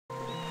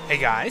Hey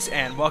guys,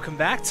 and welcome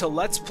back to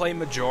Let's Play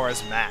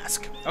Majora's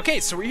Mask. Okay,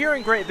 so we're here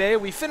in Great Bay.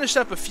 We finished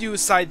up a few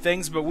side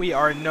things, but we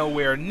are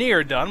nowhere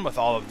near done with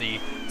all of the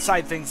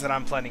side things that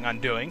I'm planning on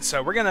doing,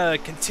 so we're going to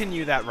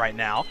continue that right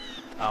now.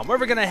 Where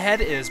we're going to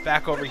head is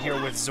back over here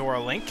with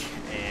Zora Link,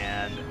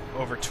 and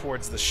over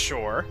towards the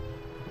shore.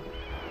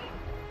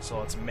 So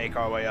let's make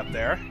our way up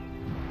there.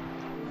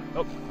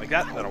 Oh, like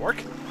that. That'll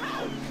work.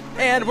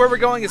 And where we're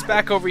going is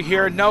back over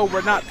here. No,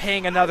 we're not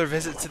paying another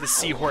visit to the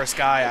seahorse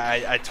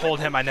guy. I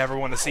told him I never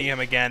want to see him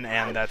again,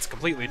 and that's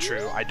completely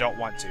true. I don't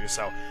want to.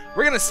 So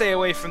we're going to stay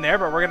away from there,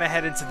 but we're going to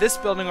head into this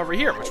building over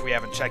here, which we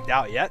haven't checked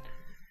out yet.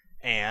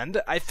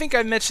 And I think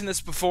I mentioned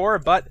this before,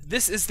 but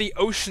this is the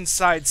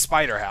Oceanside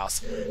Spider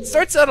House. It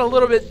starts out a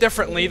little bit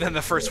differently than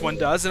the first one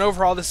does, and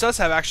overall this does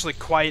have actually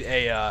quite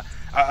a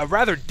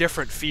rather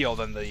different feel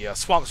than the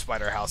Swamp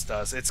Spider House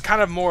does. It's kind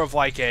of more of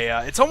like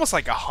a, it's almost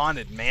like a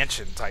haunted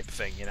mansion type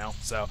thing, you know?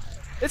 So,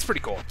 it's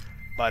pretty cool.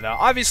 But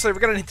obviously we're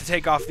going to need to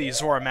take off the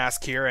Zora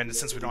mask here, and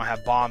since we don't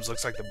have bombs,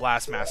 looks like the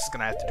blast mask is going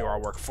to have to do our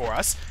work for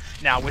us.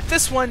 Now with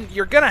this one,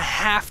 you're going to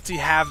have the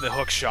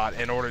hook shot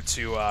in order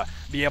to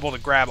be able to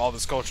grab all the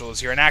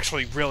Skulltulas here, and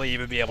actually really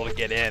even be able to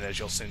get in, as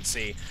you'll soon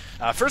see.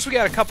 First we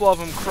got a couple of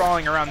them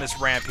crawling around this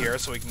ramp here,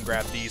 so we can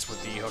grab these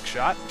with the hook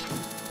shot.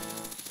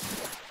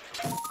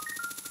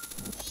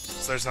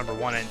 So there's number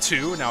 1 and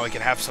 2. Now we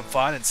can have some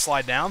fun and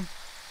slide down.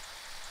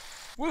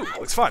 Woo,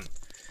 looks fun.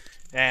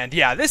 And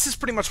yeah, this is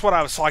pretty much what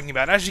I was talking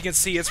about. As you can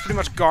see, it's pretty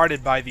much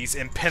guarded by these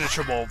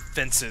impenetrable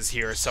fences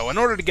here. So in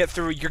order to get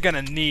through, you're going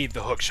to need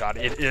the hook shot.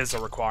 It is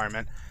a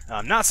requirement.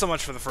 Not so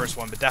much for the first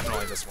one, but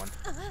definitely this one.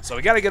 So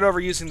we got to get over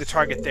using the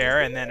target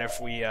there, and then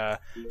if we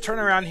turn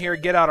around here,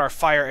 get out our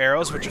fire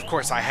arrows, which of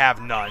course I have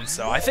none.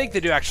 So I think they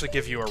do actually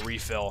give you a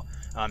refill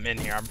in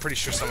here. I'm pretty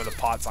sure some of the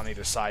pots on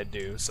either side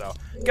do. So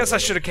I guess I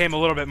should have came a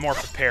little bit more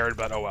prepared,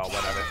 but oh well,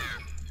 whatever.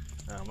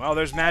 Well,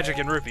 there's magic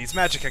and rupees.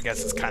 Magic, I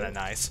guess, is kind of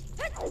nice.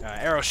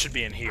 Arrows should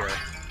be in here.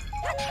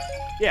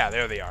 Yeah,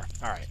 there they are.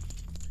 Alright.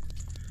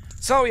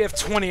 So we have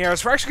 20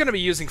 arrows. We're actually going to be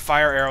using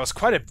fire arrows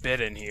quite a bit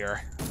in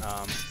here.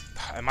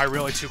 Am I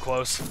really too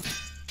close?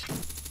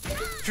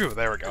 Phew,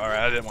 there we go. Alright,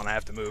 I didn't want to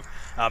have to move.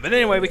 But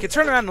anyway, we can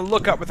turn around and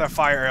look up with our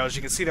fire arrows.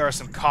 You can see there are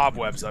some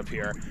cobwebs up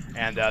here.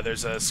 And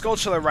there's a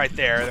Skulltula right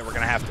there that we're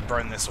going to have to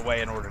burn this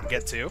away in order to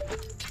get to.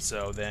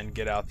 So then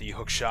get out the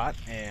hook shot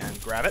and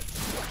grab it.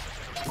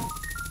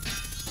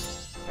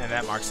 And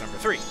that marks number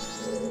 3.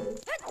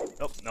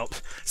 Oh, nope.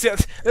 See,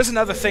 there's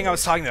another thing I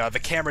was talking about. The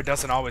camera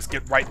doesn't always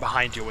get right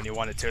behind you when you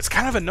want it to. It's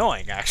kind of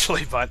annoying,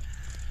 actually, but...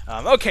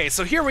 okay,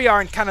 so here we are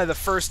in kind of the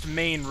first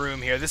main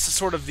room here. This is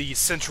sort of the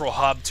central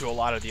hub to a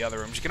lot of the other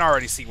rooms. You can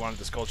already see one of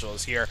the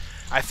Skulltulas here.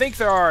 I think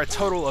there are a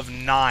total of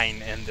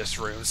 9 in this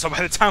room, so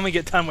by the time we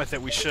get done with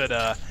it, we should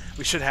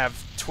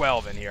have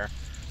 12 in here.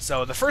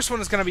 So the first one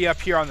is going to be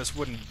up here on this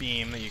wooden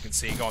beam that you can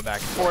see going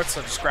back and forth,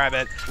 so just grab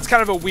it. It's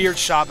kind of a weird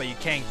shot, but you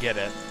can get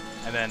it.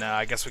 And then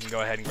I guess we can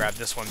go ahead and grab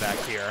this one back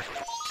here.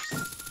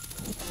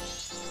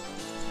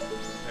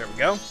 There we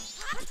go.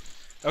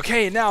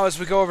 Okay, now as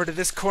we go over to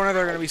this corner,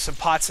 there are going to be some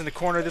pots in the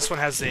corner. This one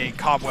has a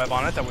cobweb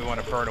on it that we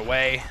want to burn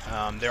away.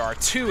 There are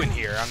 2 in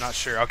here. I'm not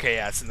sure. Okay,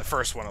 yeah, it's in the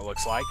first one, it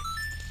looks like.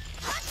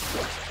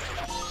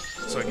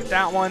 So we get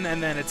that one,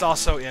 and then it's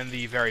also in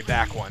the very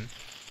back one.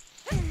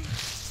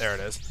 There it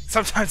is.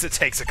 Sometimes it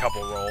takes a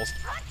couple rolls.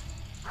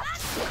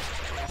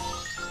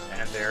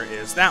 And there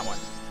is that one.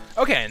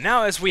 Okay,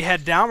 now as we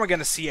head down, we're going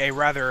to see a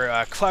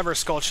rather clever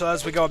Skulltula.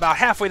 As we go about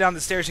halfway down the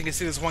stairs, you can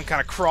see there's one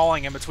kind of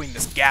crawling in between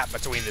this gap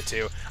between the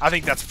 2. I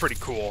think that's pretty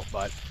cool,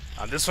 but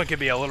this one can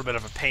be a little bit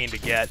of a pain to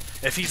get.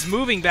 If he's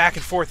moving back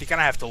and forth, you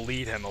kind of have to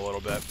lead him a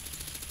little bit.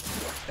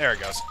 There it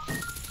goes.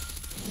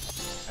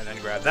 And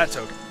then grab that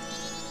token.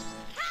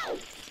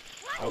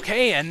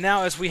 Okay, and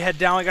now as we head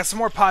down, we got some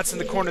more pots in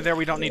the corner there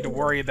we don't need to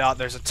worry about.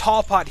 There's a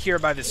tall pot here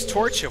by this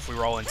torch. If we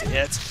roll into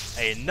it,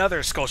 another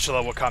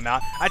Skulltula will come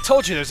out. I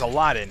told you there's a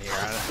lot in here.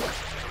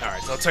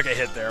 Alright, so it took a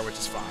hit there, which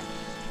is fine.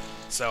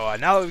 So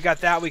now that we've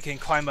got that, we can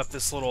climb up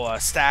this little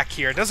stack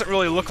here. It doesn't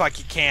really look like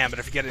you can, but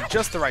if you get it in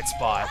just the right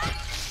spot...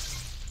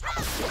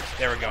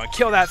 There we go, and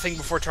kill that thing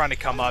before trying to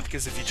come up,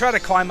 because if you try to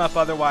climb up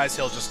otherwise,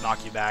 he'll just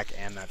knock you back,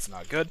 and that's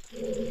not good.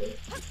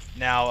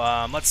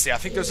 Now, let's see, I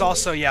think there's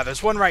also, yeah,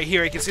 there's one right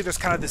here. You can see there's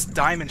kind of this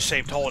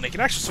diamond-shaped hole, and you can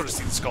actually sort of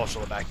see the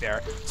Skulltula back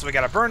there. So we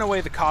gotta burn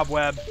away the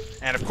cobweb,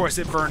 and of course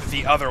it burned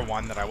the other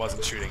one that I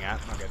wasn't shooting at.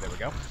 Okay, there we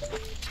go.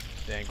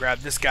 Then grab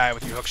this guy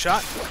with your hook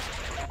shot.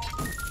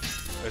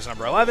 There's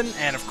number 11,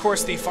 and of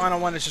course the final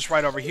one is just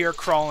right over here,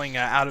 crawling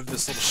out of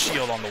this little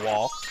shield on the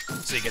wall.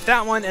 So you get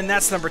that one, and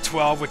that's number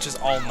 12, which is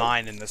all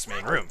 9 in this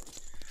main room.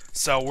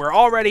 So we're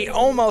already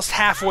almost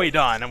halfway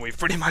done, and we've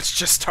pretty much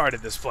just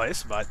started this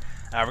place, but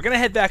we're going to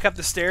head back up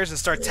the stairs and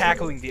start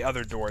tackling the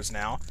other doors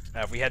now.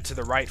 If we head to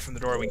the right from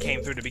the door we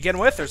came through to begin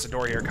with, there's a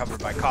door here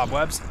covered by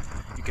cobwebs.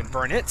 You can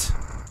burn it.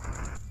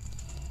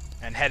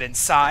 and head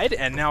inside,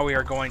 and now we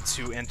are going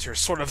to enter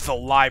sort of the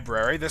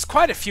library. There's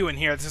quite a few in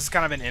here. This is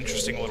kind of an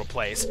interesting little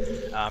place.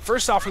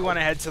 First off, we want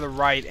to head to the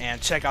right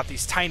and check out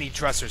these tiny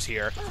dressers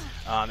here.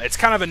 It's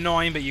kind of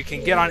annoying, but you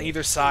can get on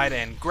either side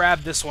and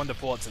grab this one to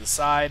pull it to the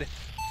side.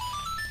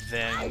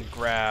 Then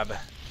grab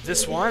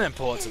this one and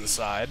pull it to the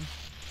side.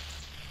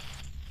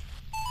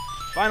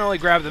 Finally,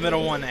 grab the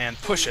middle one and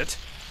push it.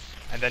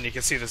 And then you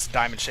can see this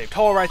diamond-shaped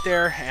hole right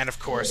there. And of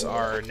course,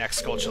 our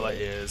next Skulltula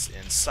is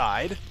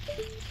inside.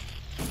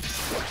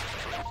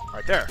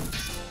 Right there.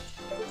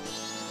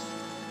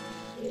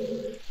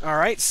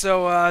 Alright,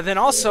 so then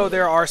also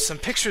there are some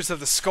pictures of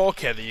the Skull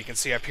Kid that you can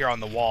see up here on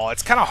the wall.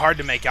 It's kind of hard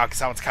to make out because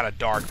that one's kind of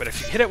dark, but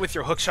if you hit it with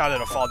your hookshot,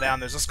 it'll fall down.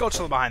 There's a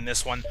Skulltula behind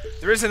this one.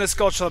 There isn't a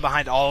Skulltula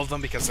behind all of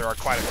them because there are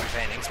quite a few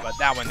paintings, but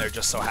that one there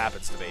just so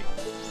happens to be.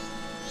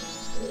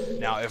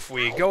 Now, if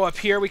we go up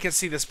here, we can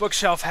see this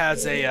bookshelf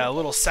has a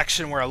little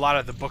section where a lot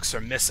of the books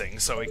are missing,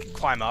 so we can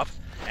climb up.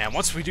 And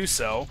once we do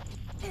so...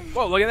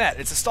 Whoa, look at that.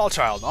 It's a stall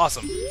child.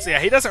 Awesome. So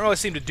yeah, he doesn't really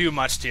seem to do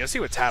much to you. Let's see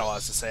what Tattle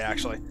has to say,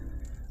 actually.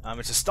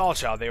 It's a stall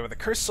child. They were the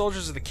cursed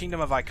soldiers of the kingdom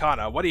of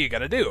Icona. What are you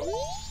gonna do?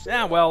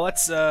 Yeah, well,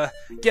 let's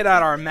get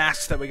out our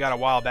masks that we got a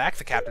while back,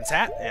 the captain's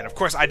hat. And of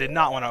course, I did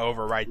not want to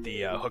overwrite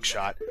the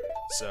hookshot.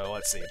 So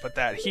let's see. Put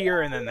that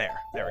here and then there.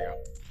 There we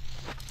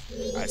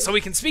go. Alright, so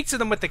we can speak to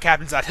them with the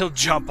captain's hat. He'll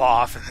jump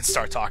off and then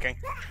start talking.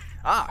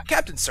 Ah,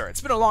 Captain, sir,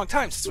 it's been a long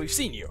time since we've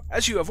seen you.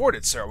 As you have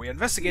ordered, sir, we are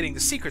investigating the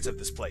secrets of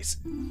this place.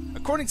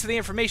 According to the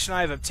information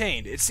I have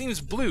obtained, it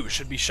seems Blue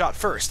should be shot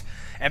first.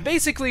 And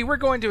basically, we're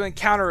going to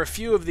encounter a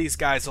few of these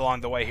guys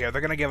along the way here. They're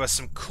going to give us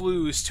some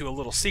clues to a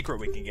little secret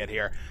we can get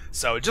here.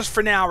 So just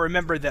for now,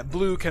 remember that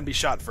Blue can be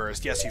shot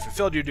first. Yes, you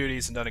fulfilled your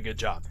duties and done a good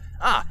job.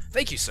 Ah,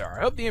 thank you, sir.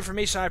 I hope the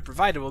information I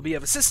provided will be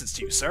of assistance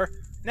to you, sir.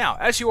 Now,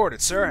 as you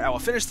ordered, sir, I will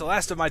finish the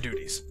last of my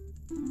duties.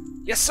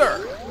 Yes,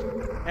 sir!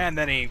 And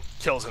then he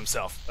kills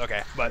himself.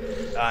 Okay, but,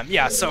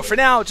 yeah, so for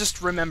now, just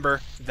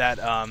remember that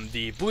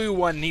the blue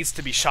one needs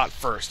to be shot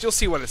first. You'll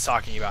see what it's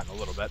talking about in a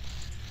little bit.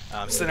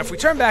 So then if we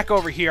turn back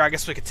over here, I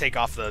guess we could take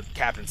off the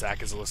captain's hat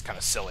because it looks kind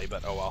of silly,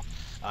 but oh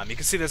well. You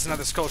can see there's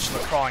another Skulltula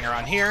crawling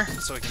around here,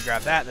 so we can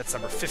grab that. That's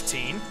number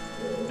 15.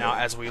 Now,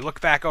 as we look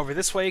back over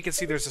this way, you can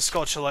see there's a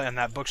Skulltula in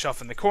that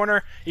bookshelf in the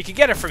corner. You can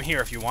get it from here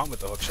if you want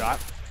with the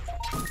hookshot.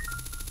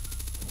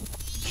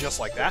 Just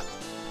like that.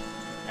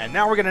 And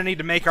now we're going to need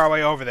to make our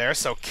way over there,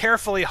 so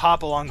carefully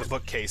hop along the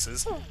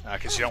bookcases,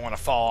 because you don't want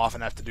to fall off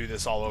and have to do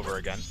this all over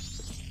again.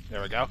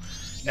 There we go.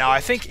 Now, I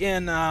think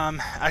in,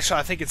 actually,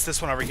 I think it's this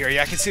one over here.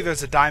 Yeah, I can see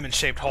there's a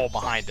diamond-shaped hole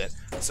behind it.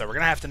 So we're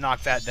going to have to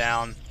knock that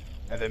down,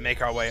 and then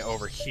make our way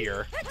over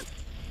here.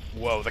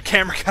 Whoa, the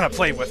camera kind of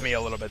played with me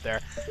a little bit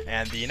there.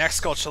 And the next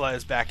Skulltula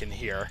is back in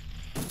here.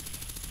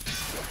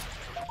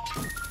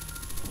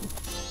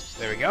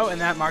 There we go, and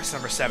that marks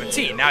number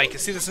 17. Now you can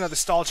see there's another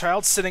stall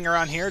child sitting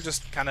around here,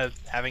 just kind of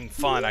having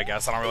fun, I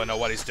guess. I don't really know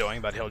what he's doing,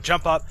 but he'll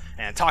jump up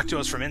and talk to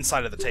us from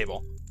inside of the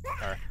table.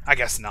 Or, I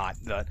guess not,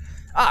 but...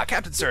 Ah,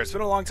 Captain Sir, it's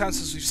been a long time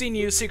since we've seen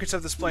you. Secrets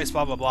of this place,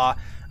 blah, blah, blah.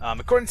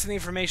 According to the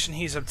information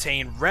he's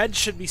obtained, Red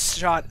should be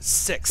shot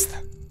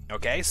 6th.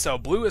 Okay, so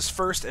Blue is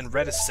 1st and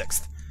Red is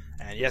 6th.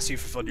 And yes, you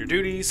fulfilled your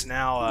duties.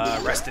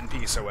 Now, rest in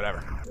peace or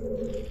whatever.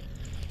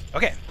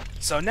 Okay,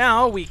 so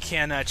now we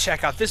can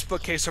check out this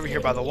bookcase over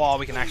here by the wall.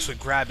 We can actually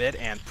grab it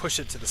and push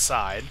it to the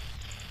side.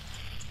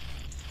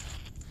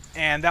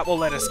 And that will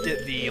let us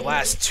get the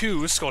last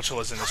 2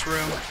 Skulltulas in this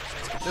room.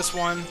 Let's get this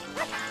one,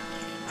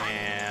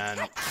 and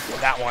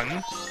that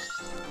one,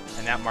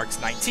 and that marks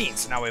 19.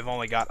 So now we've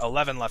only got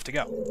 11 left to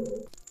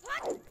go.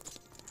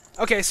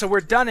 Okay, so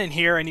we're done in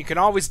here, and you can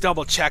always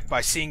double-check by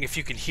seeing if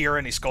you can hear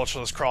any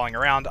Skulltulas crawling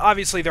around.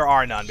 Obviously, there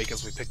are none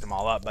because we picked them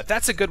all up, but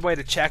that's a good way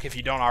to check if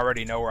you don't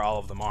already know where all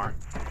of them are.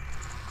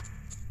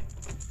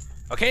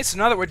 Okay, so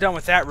now that we're done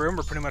with that room,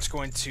 we're pretty much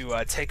going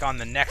to take on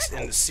the next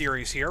in the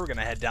series here. We're going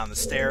to head down the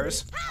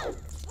stairs.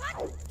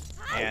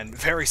 And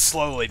very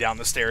slowly down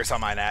the stairs, I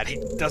might add.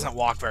 He doesn't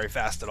walk very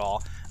fast at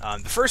all.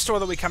 The first door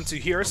that we come to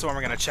here is the one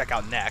we're going to check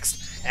out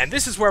next. And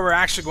this is where we're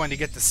actually going to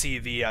get to see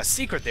the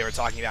secret they were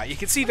talking about. You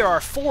can see there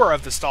are 4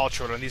 of the stall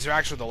children. These are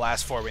actually the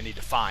last 4 we need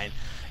to find.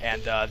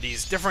 And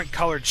these different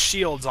colored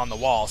shields on the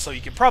wall. So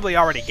you can probably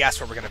already guess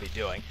what we're going to be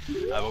doing.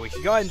 But we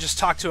can go ahead and just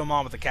talk to them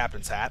all with the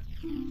captain's hat.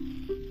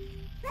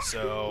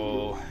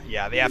 So,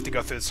 yeah, they have to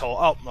go through this whole...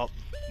 Oh, well,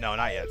 no,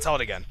 not yet. Tell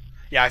it again.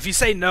 Yeah, if you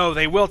say no,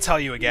 they will tell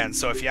you again.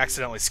 So if you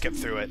accidentally skip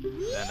through it,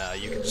 then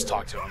you can just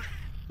talk to them.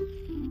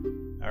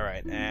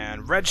 Alright,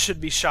 and Red should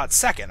be shot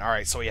 2nd.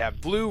 Alright, so we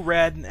have Blue,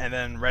 Red, and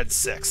then Red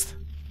 6th.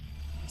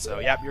 So,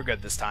 yep, you're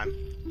good this time.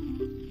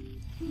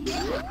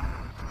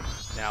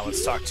 Now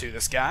let's talk to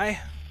this guy.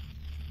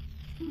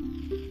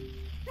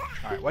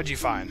 Alright, what'd you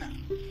find?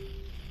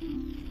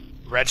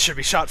 Red should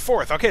be shot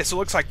 4th. Okay, so it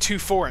looks like 2,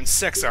 4, and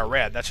 6 are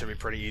red. That should be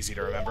pretty easy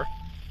to remember.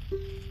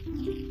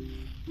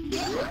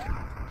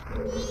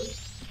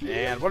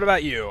 And what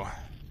about you?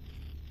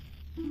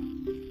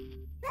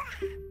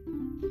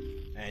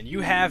 And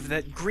you have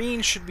that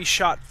green should be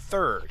shot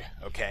 3rd.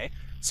 Okay,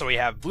 so we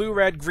have blue,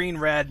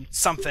 red,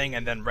 something,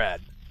 and then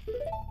red.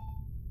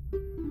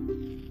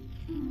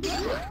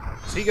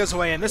 So he goes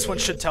away, and this one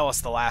should tell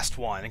us the last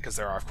one, because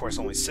there are, of course,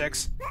 only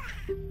 6.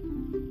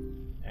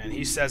 And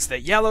he says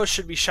that yellow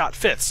should be shot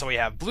 5th, so we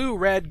have blue,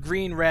 red,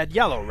 green, red,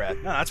 yellow,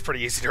 red. No, that's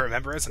pretty easy to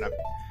remember, isn't it?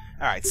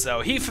 Alright,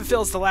 so he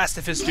fulfills the last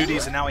of his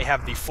duties, and now we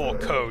have the full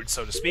code,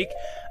 so to speak.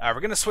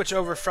 We're going to switch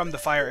over from the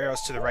fire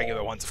arrows to the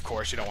regular ones, of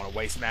course. You don't want to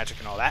waste magic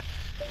and all that.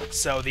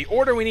 So the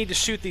order we need to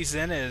shoot these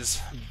in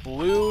is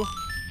blue,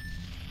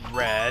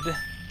 red...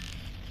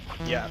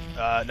 Yeah,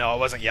 no, it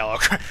wasn't yellow.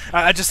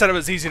 I just said it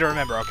was easy to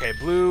remember. Okay,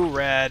 blue,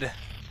 red,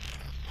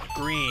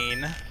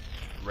 green,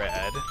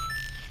 red,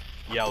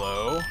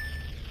 yellow,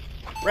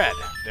 red.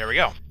 There we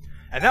go.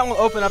 And that will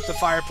open up the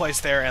fireplace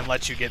there and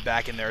let you get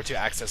back in there to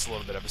access a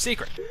little bit of a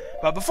secret.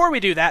 But before we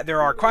do that,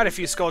 there are quite a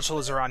few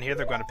Skulltulas around here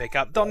they're going to pick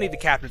up. Don't need the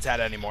Captain's Hat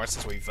anymore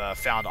since we've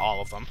found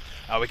all of them.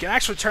 We can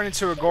actually turn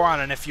into a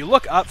Goron, and if you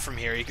look up from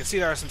here, you can see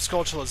there are some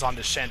Skulltulas on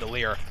this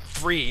chandelier.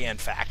 3, in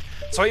fact.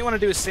 So what you want to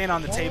do is stand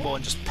on the table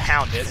and just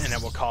pound it, and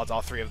it will cause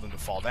all 3 of them to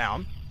fall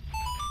down.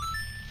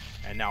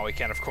 And now we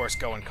can, of course,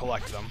 go and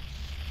collect them.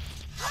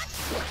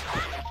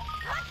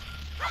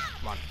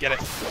 Come on, get it.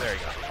 There you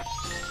go.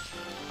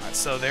 Alright,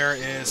 so there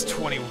is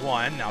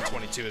 21. Now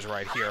 22 is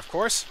right here, of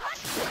course.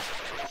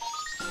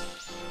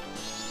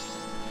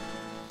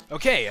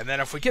 Okay, and then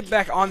if we get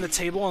back on the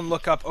table and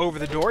look up over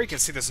the door, you can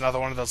see there's another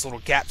one of those little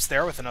gaps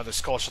there with another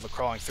Skulltula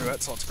crawling through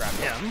it, so let's grab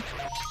him.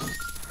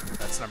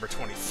 That's number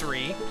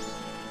 23.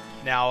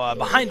 Now,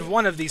 behind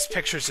one of these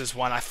pictures is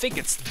one. I think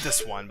it's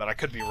this one, but I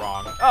could be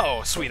wrong.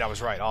 Oh, sweet, I was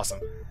right.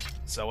 Awesome.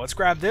 So let's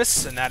grab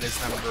this, and that is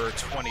number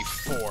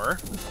 24.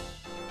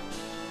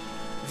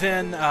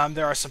 Then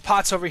there are some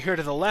pots over here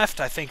to the left.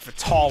 I think the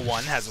tall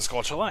one has a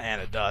Skulltula,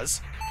 and it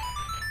does.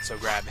 So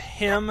grab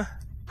him.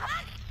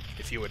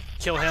 If you would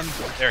kill him.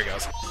 There he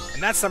goes.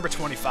 And that's number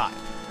 25.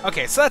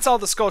 Okay, so that's all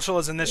the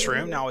Skulltulas in this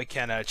room. Now we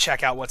can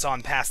check out what's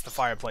on past the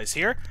fireplace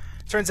here.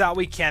 Turns out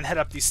we can head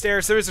up these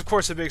stairs. There is, of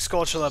course, a big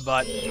Skulltula,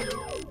 but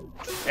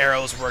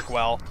arrows work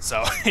well,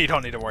 so you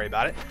don't need to worry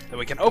about it. Then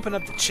we can open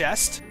up the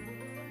chest.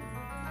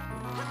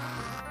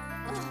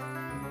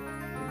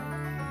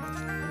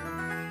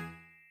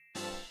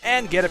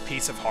 And get a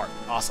piece of heart.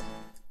 Awesome.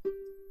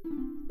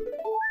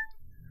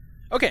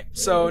 Okay,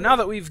 so now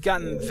that we've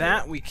gotten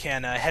that, we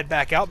can head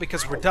back out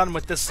because we're done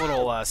with this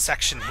little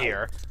section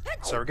here.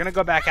 So we're going to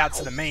go back out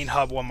to the main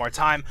hub one more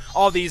time.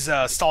 All these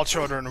stall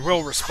children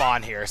will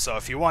respawn here, so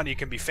if you want, you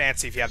can be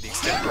fancy if you have the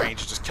extended range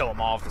and just kill them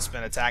all with the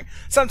spin attack.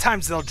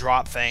 Sometimes they'll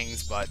drop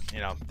things, but, you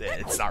know,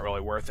 it's not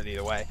really worth it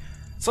either way.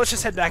 So let's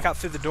just head back out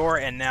through the door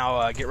and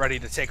now get ready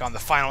to take on the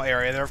final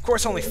area. There are, of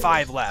course, only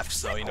 5 left,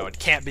 so, you know, it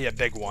can't be a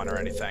big one or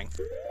anything.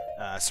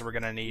 So we're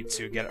going to need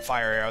to get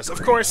fire arrows.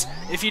 Of course,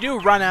 if you do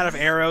run out of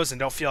arrows and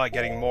don't feel like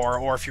getting more,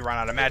 or if you run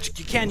out of magic,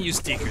 you can use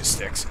Deku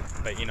sticks.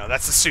 But, you know,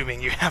 that's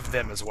assuming you have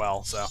them as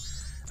well. So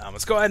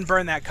let's go ahead and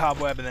burn that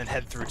cobweb and then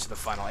head through to the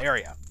final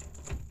area.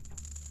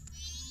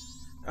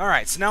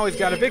 Alright, so now we've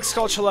got a big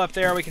Skulltula up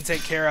there we can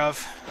take care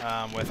of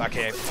with,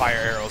 okay, fire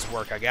arrows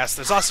work, I guess.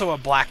 There's also a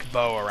black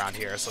bow around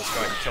here, so let's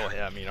go ahead and kill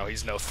him. You know,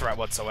 he's no threat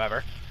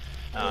whatsoever.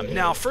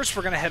 Now, first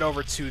we're going to head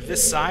over to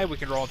this side. We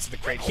can roll into the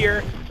crate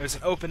here. There's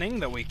an opening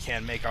that we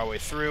can make our way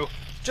through.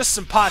 Just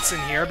some pots in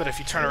here, but if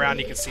you turn around,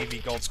 you can see the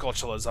gold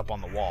Skulltulas up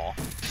on the wall.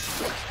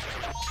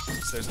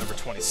 So there's number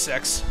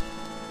 26.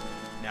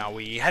 Now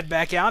we head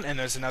back out, and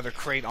there's another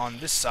crate on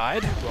this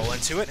side. Roll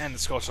into it, and the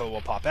Skulltula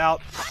will pop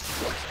out.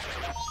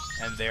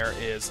 And there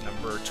is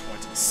number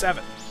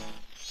 27.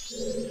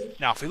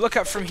 Now, if we look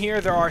up from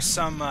here, there are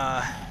some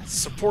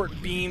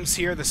support beams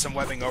here. There's some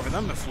webbing over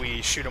them. If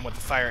we shoot them with the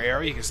fire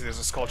arrow, you can see there's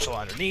a Skulltula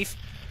underneath.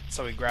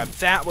 So we grab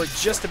that. We're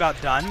just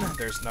about done.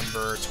 There's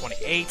number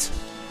 28.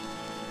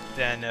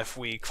 Then if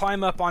we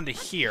climb up onto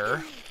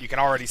here, you can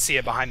already see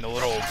it behind the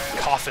little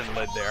coffin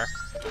lid there.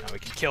 Now we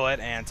can kill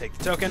it and take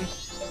the token.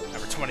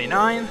 Number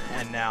 29.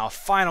 And now,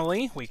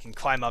 finally, we can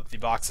climb up the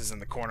boxes in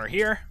the corner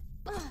here.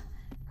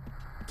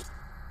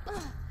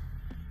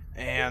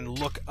 And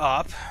look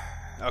up.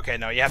 Okay,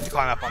 no, you have to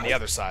climb up on the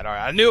other side.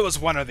 Alright, I knew it was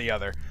one or the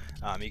other.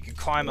 You can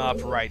climb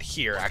up right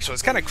here. Actually,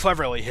 it's kind of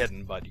cleverly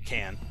hidden, but you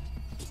can.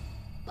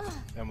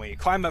 Then we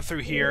climb up through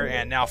here,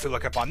 and now if we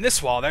look up on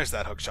this wall, there's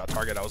that hookshot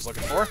target I was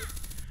looking for.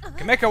 We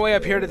can make our way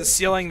up here to the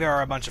ceiling. There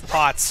are a bunch of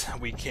pots.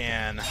 We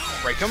can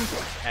break them,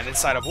 and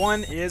inside of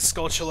one is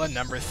Skulltula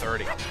number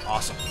 30.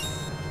 Awesome.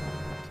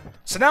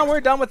 So now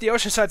we're done with the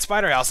Oceanside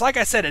Spider House. Like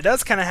I said, it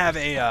does kind of have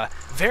a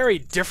very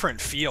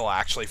different feel,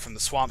 actually, from the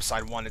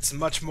Swampside one. It's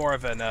much more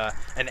of an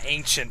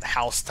ancient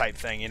house type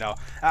thing, you know.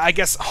 I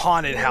guess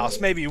haunted house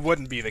maybe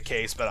wouldn't be the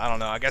case, but I don't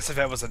know. I guess if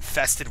it was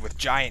infested with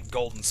giant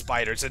golden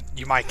spiders,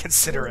 you might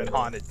consider it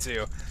haunted,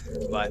 too.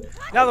 But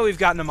now that we've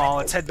gotten them all,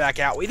 let's head back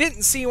out. We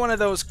didn't see one of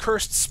those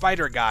cursed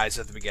spider guys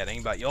at the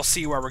beginning, but you'll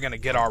see where we're going to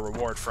get our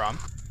reward from.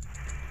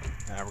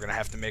 We're going to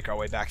have to make our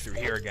way back through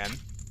here again.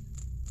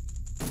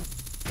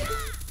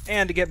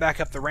 And to get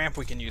back up the ramp,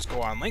 we can use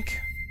Goron Link.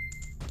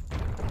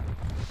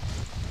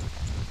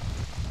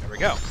 There we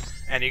go.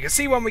 And you can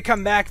see when we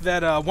come back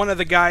that one of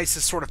the guys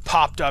has sort of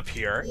popped up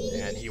here,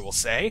 and he will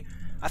say,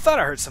 "I thought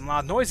I heard some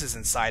loud noises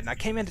inside, and I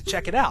came in to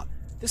check it out.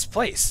 This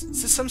place,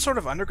 is this some sort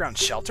of underground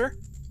shelter?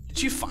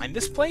 Did you find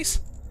this place?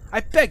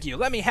 I beg you,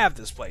 let me have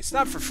this place.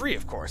 Not for free,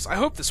 of course. I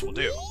hope this will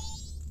do.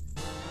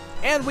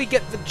 And we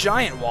get the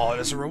giant wallet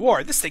as a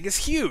reward. This thing is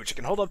huge. It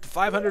can hold up to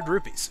 500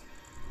 rupees.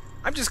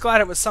 I'm just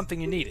glad it was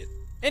something you needed.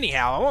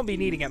 Anyhow, I won't be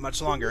needing it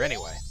much longer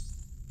anyway.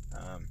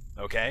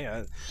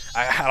 Okay.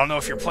 I don't know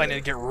if you're planning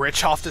to get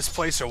rich off this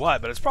place or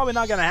what, but it's probably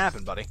not going to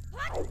happen, buddy.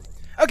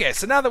 Okay,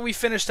 so now that we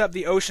finished up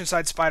the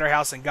Oceanside Spider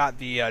House and got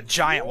the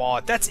giant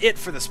wallet, that's it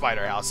for the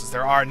spider houses.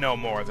 There are no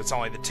more. That's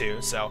only the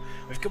 2. So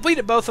we've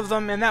completed both of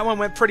them, and that one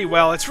went pretty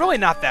well. It's really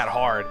not that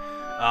hard.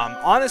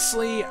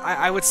 Honestly,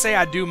 I would say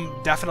I do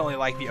definitely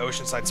like the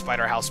Oceanside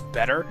Spider House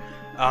better.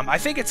 I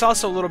think it's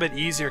also a little bit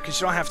easier because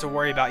you don't have to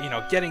worry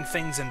about, getting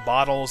things in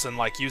bottles and,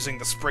 like, using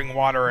the spring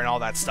water and all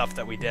that stuff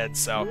that we did.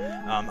 So,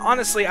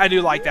 honestly, I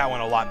do like that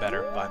one a lot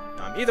better. But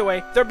either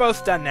way, they're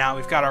both done now.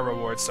 We've got our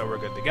rewards, so we're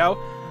good to go.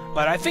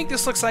 But I think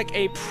this looks like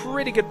a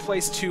pretty good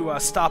place to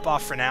stop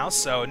off for now.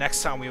 So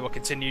next time we will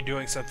continue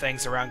doing some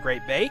things around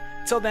Great Bay.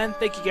 Till then,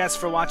 thank you guys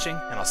for watching,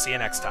 and I'll see you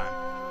next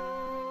time.